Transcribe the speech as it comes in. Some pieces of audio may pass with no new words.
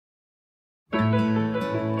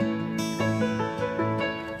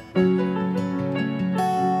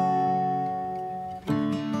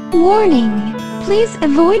Warning! Please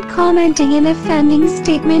avoid commenting an offending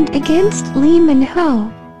statement against Lee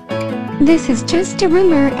Min-ho. This is just a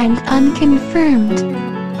rumor and unconfirmed.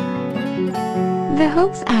 The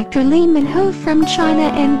hoax actor Lee Min-ho from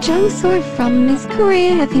China and Jung Sora from Miss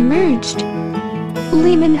Korea have emerged.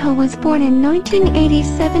 Lee Min-ho was born in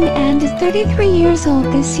 1987 and is 33 years old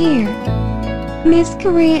this year. Miss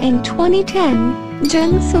Korea in 2010,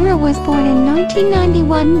 Jung Sora was born in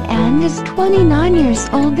 1991 and is 29 years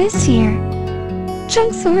old this year.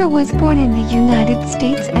 Jung Sora was born in the United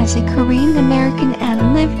States as a Korean American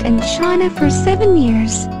and lived in China for 7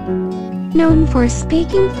 years. Known for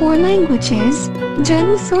speaking 4 languages,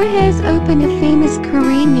 Jung Sora has opened a famous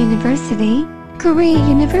Korean university, Korea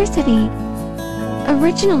University.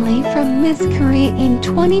 Originally from Miss Korea in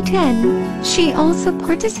 2010, she also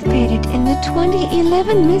participated in the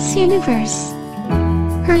 2011 Miss Universe.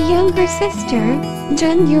 Her younger sister,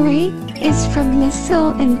 Jung Yuri, is from Miss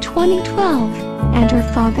Seoul in 2012, and her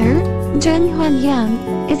father, Jung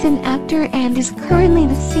Hwan-young, is an actor and is currently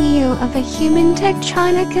the CEO of a human tech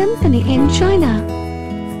China company in China.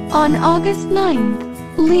 On August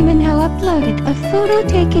 9th, Lee Min-ho uploaded a photo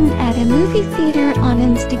taken at a movie theater on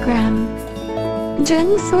Instagram.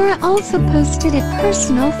 Jung Sora also posted a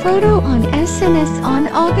personal photo on SNS on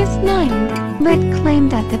August 9th, but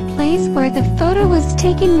claimed that the place where the photo was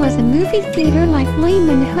taken was a movie theater like Lee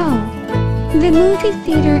Min-ho. The movie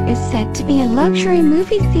theater is said to be a luxury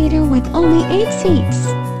movie theater with only 8 seats.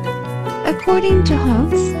 According to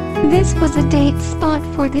hoax, this was a date spot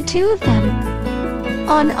for the two of them.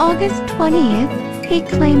 On August 20th, he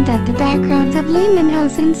claimed that the backgrounds of Lee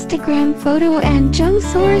Min-ho's Instagram photo and Jung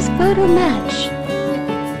Sora's photo match.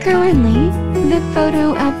 Currently, the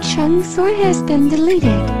photo of Jung Sora has been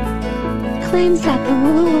deleted. Claims that the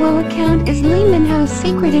Woo account is Lee Min-ho's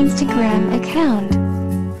secret Instagram account.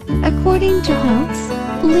 According to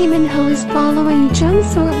hoax, Lee Min-ho is following Jung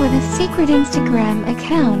Sora with a secret Instagram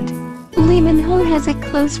account. Lee Min-ho has a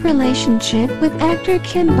close relationship with actor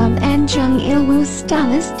Kim Bum and Jung Il-woo's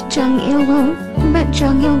stylist Jung Il-woo, but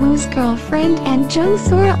Jung Il-woo's girlfriend and Jung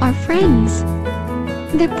Sora are friends.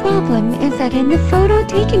 The problem is that in the photo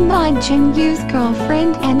taken by Jung Yu's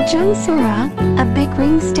girlfriend and Jung Sora, a big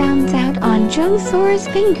ring stands out on Jung Sora's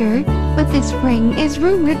finger, but this ring is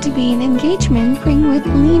rumored to be an engagement ring with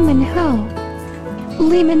Lee Min-ho.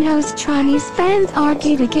 Lee Min-ho's Chinese fans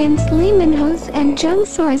argued against Lee Min-ho's and Jung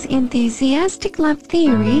Sora's enthusiastic love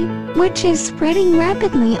theory, which is spreading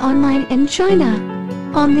rapidly online in China.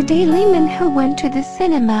 On the day Lee Min-ho went to the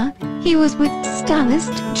cinema, he was with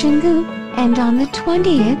stylist Jung-gu, and on the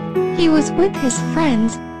 20th, he was with his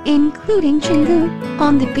friends, including Jung-gu,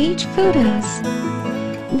 on the beach photos.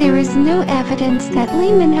 There is no evidence that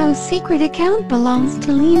Lee Min-ho's secret account belongs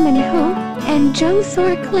to Lee Min-ho, and Jung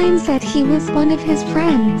Sora claims that he was one of his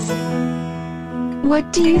friends.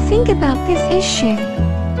 What do you think about this issue?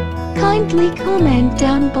 Kindly comment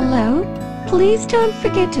down below. Please don't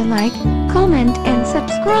forget to like, comment and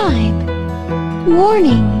subscribe.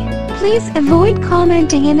 Warning! Please avoid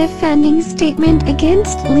commenting an offending statement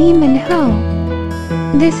against Lee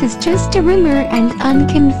Min-ho. This is just a rumor and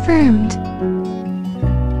unconfirmed.